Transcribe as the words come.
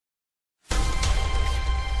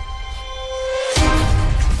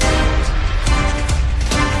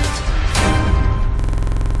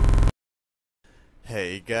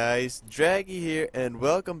guys, Dregie here and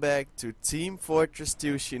welcome back to Team Fortress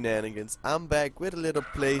 2 Shenanigans. I'm back with a little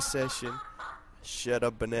play session. Shut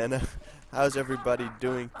up, banana. How's everybody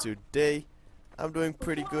doing today? I'm doing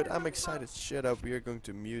pretty good. I'm excited. Shut up, we are going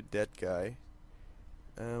to mute that guy.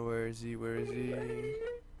 Where is he? Where is he?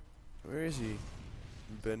 Where is he?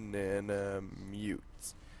 Banana mute.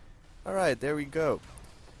 Alright, there we go.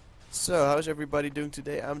 So, how's everybody doing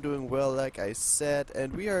today? I'm doing well, like I said,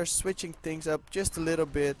 and we are switching things up just a little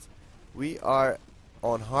bit. We are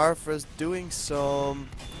on Harvest doing some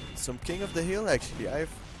King of the Hill. Actually,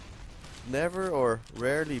 I've never or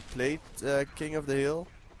rarely played King of the Hill,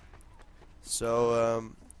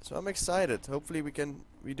 so I'm excited. Hopefully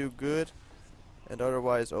we do good, and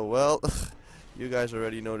otherwise, oh well. You guys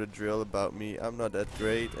already know the drill about me. I'm not that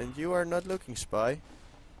great, and you are not looking, spy.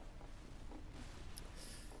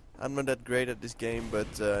 I'm not that great at this game, but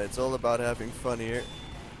it's all about having fun here.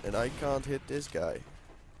 And I can't hit this guy.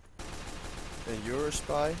 And you're a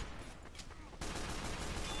spy.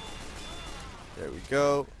 There we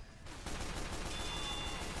go.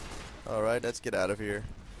 Alright, let's get out of here.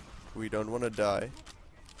 We don't want to die.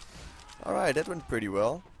 Alright, that went pretty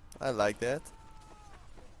well. I like that.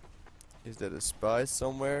 Is that a spy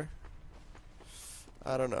somewhere?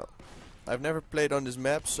 I don't know. I've never played on this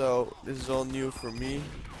map, so this is all new for me.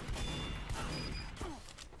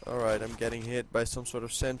 Alright, I'm getting hit by some sort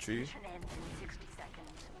of sentry.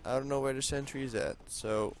 I don't know where the sentry is at,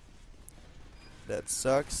 so that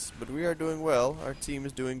sucks, but we are doing well. Our team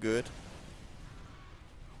is doing good.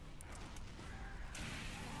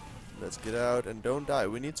 Let's get out and don't die.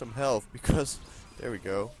 We need some health because there we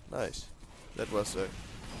go. Nice. That was a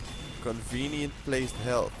convenient placed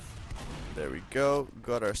health. There we go.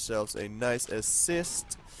 Got ourselves a nice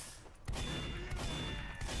assist.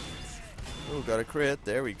 Oh, got a crit.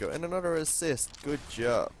 There we go. And another assist. Good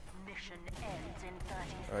job.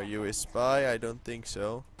 Are you a spy? I don't think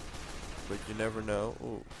so. But you never know.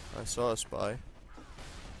 Oh, I saw a spy.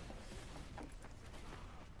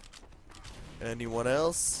 Anyone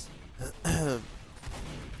else?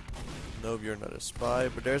 Nope, you're not a spy.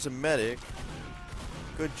 But there's a medic.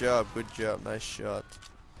 Good job, good job. Nice shot.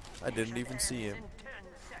 I didn't even see him.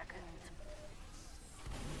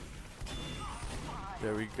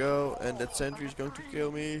 There we go, and that sentry is going to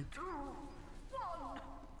kill me.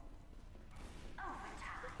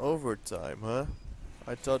 Overtime, huh?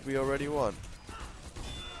 I thought we already won.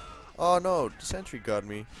 Oh no, the sentry got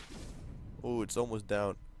me. Oh, it's almost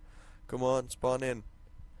down. Come on, spawn in.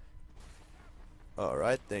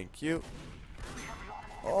 Alright, thank you.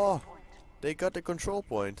 Oh, they got the control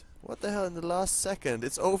point. What the hell, in the last second?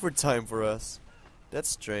 It's overtime for us. That's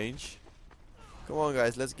strange. Come on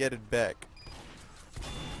guys, let's get it back.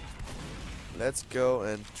 Let's go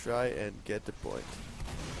and try and get the point.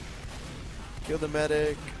 Kill the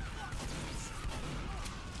medic.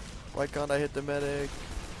 Why can't I hit the medic?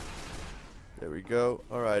 There we go.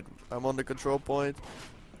 Alright, I'm on the control point.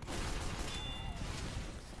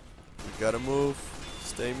 We gotta move.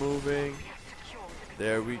 Stay moving.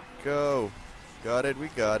 There we go. Got it, we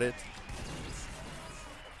got it.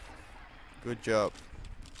 Good job.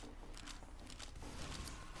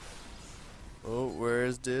 Oh, where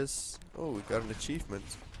is this? Oh, we got an achievement.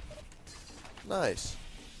 Nice.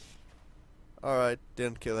 Alright,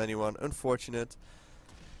 didn't kill anyone. Unfortunate.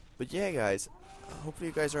 But yeah, guys. Hopefully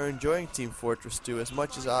you guys are enjoying Team Fortress 2 as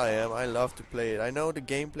much as I am. I love to play it. I know the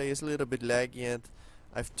gameplay is a little bit laggy and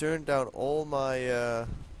I've turned down all my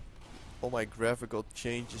graphical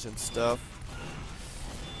changes and stuff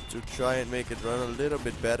to try and make it run a little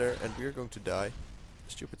bit better, and we're going to die.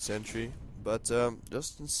 Stupid sentry. But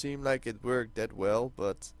doesn't seem like it worked that well,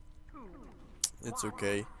 but it's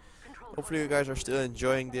okay. Hopefully you guys are still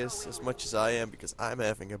enjoying this as much as I am, because I'm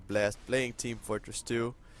having a blast playing Team Fortress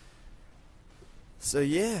 2. So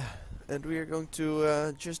yeah, and we are going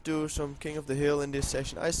to just do some King of the Hill in this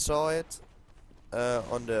session. I saw it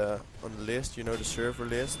on the list, you know, the server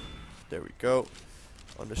list. There we go.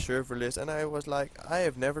 On the server list, and I was like, I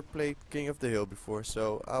have never played King of the Hill before,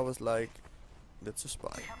 so I was like, that's a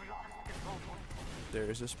spy. There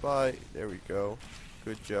is a spy. There we go.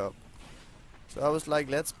 Good job. So I was like,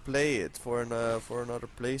 let's play it for another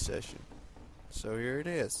play session. So here it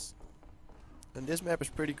is. And this map is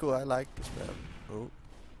pretty cool. I like this map. Oh.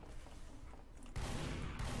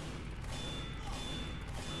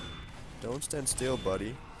 Don't stand still,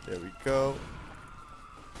 buddy. There we go.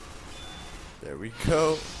 There we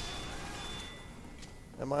go.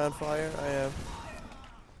 Am I on fire? I am.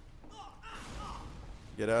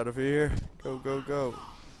 Get out of here. Go, go, go.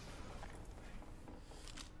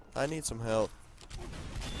 I need some help.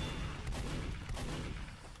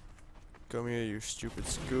 Come here, you stupid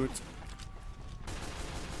scoot.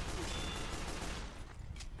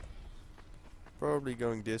 Probably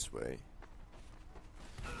going this way.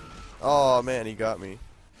 Oh man, he got me.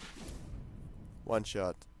 One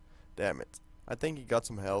shot. Damn it. I think he got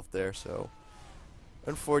some health there, so...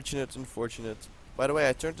 Unfortunate, unfortunate. By the way,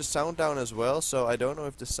 I turned the sound down as well, so I don't know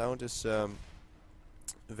if the sound is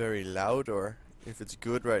very loud or if it's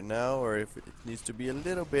good right now or if it needs to be a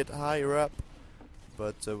little bit higher up.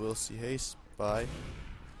 But we'll see. Hey, Spy.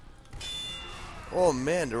 Oh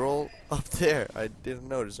man, they're all up there. I didn't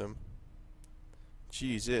notice them.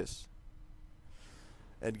 Jesus.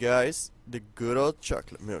 And guys, the good old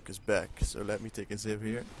chocolate milk is back. So let me take a sip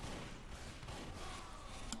here.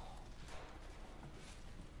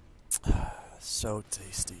 So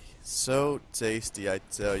tasty. So tasty, I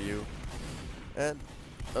tell you. And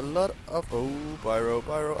a lot of... Oh, Pyro,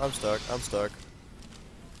 Pyro. I'm stuck. I'm stuck.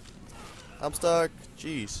 I'm stuck.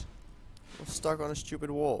 Jeez. I'm stuck on a stupid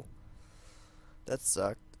wall. That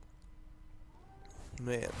sucked.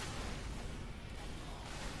 Man.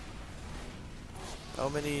 How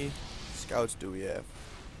many scouts do we have?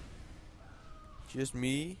 Just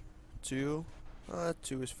me? 2?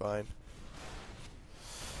 2 is fine.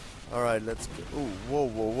 Alright, let's go. Ooh, whoa,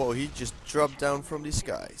 whoa, whoa. He just dropped down from the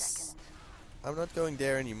skies. I'm not going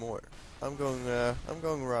there anymore. I'm going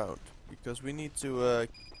around. Because we need to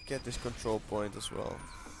get this control point as well.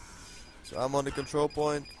 So I'm on the control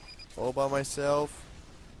point. All by myself.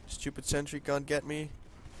 Stupid sentry can't get me.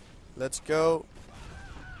 Let's go.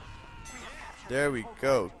 There we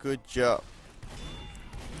go. Good job.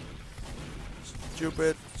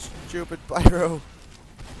 Stupid, stupid Pyro.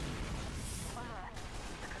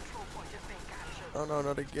 Oh no,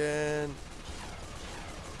 not again.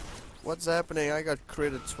 What's happening? I got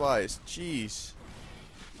critted twice. Jeez.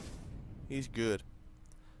 He's good.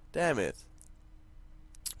 Damn it.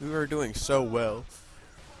 We were doing so well.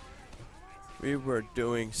 We were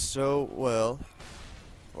doing so well.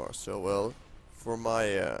 Or so well. For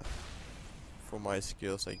my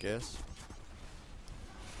skills, I guess.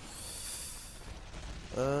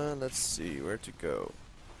 Let's see. Where to go?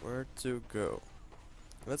 Where to go?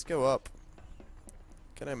 Let's go up.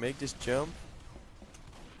 Can I make this jump?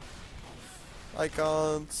 I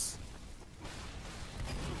can't.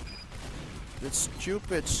 That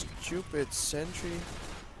stupid, stupid sentry.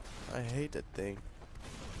 I hate that thing.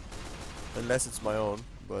 Unless it's my own,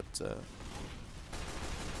 but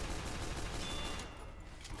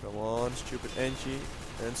come on, stupid Engie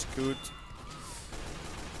and Scoot.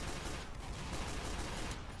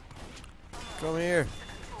 Come here.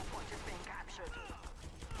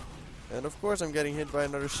 And of course I'm getting hit by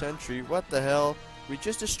another sentry. What the hell? We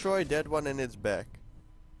just destroyed that one and it's back.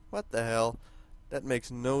 What the hell? That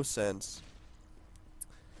makes no sense.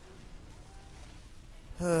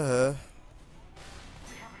 Oh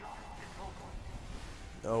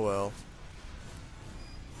well.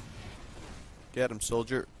 Get him,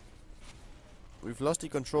 soldier. We've lost the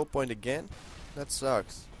control point again? That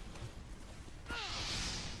sucks.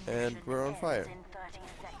 And we're on fire.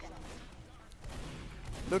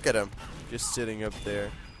 Look at him, just sitting up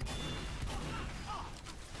there.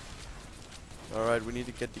 Alright, we need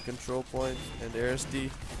to get the control point. And there's the...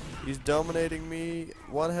 He's dominating me.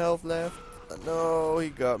 1 health left. No, he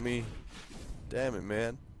got me. Damn it,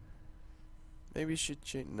 man. Maybe you should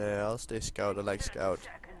change... Nah, I'll stay scout. I like scout.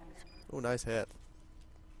 Oh, nice hat.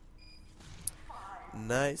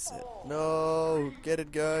 Nice hat. No, get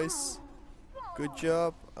it, guys. Good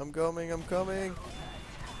job. I'm coming, I'm coming.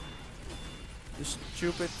 You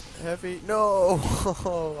stupid heavy. No!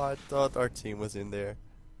 I thought our team was in there.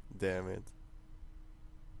 Damn it.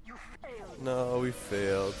 No, we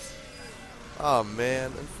failed. Oh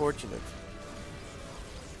man, unfortunate.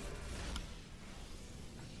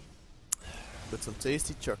 But some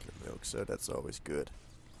tasty chocolate milk, so that's always good.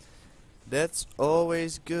 That's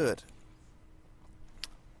always good.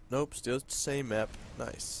 Nope, still the same map.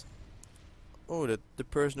 Nice. Oh, the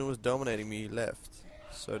person who was dominating me left.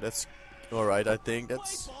 So that's alright, I think.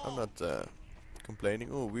 That's... I'm not complaining.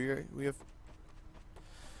 Oh, we have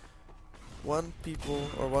one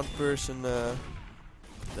person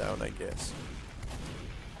down, I guess.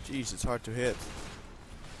 Jeez, it's hard to hit.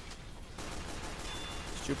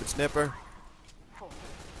 Stupid snipper.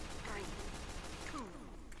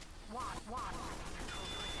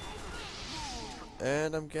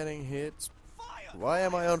 And I'm getting hit. Why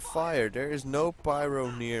am I on fire? There is no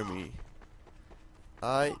pyro near me.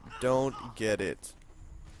 I don't get it.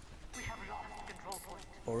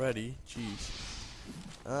 Already? Jeez.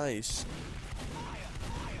 Nice.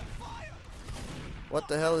 What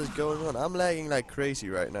the hell is going on? I'm lagging like crazy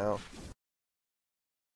right now.